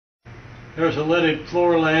There's a leaded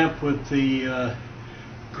floor lamp with the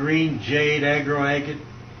green jade agate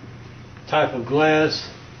type of glass.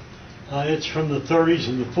 It's from the 30s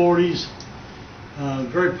and the 40s.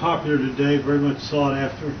 Very popular today, very much sought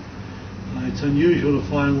after. It's unusual to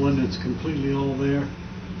find one that's completely all there.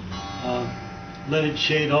 Leaded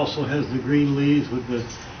shade also has the green leaves with the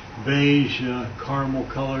beige caramel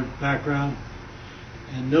colored background.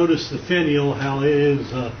 And notice the finial, how it is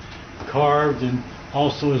carved and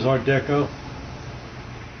also is Art Deco.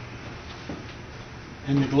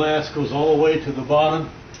 And the glass goes all the way to the bottom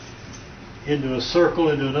into a circle,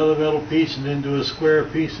 into another metal piece, and into a square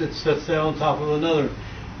piece that sets down on top of another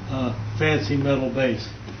fancy metal base.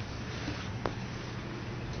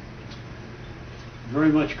 Very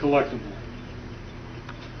much collectible.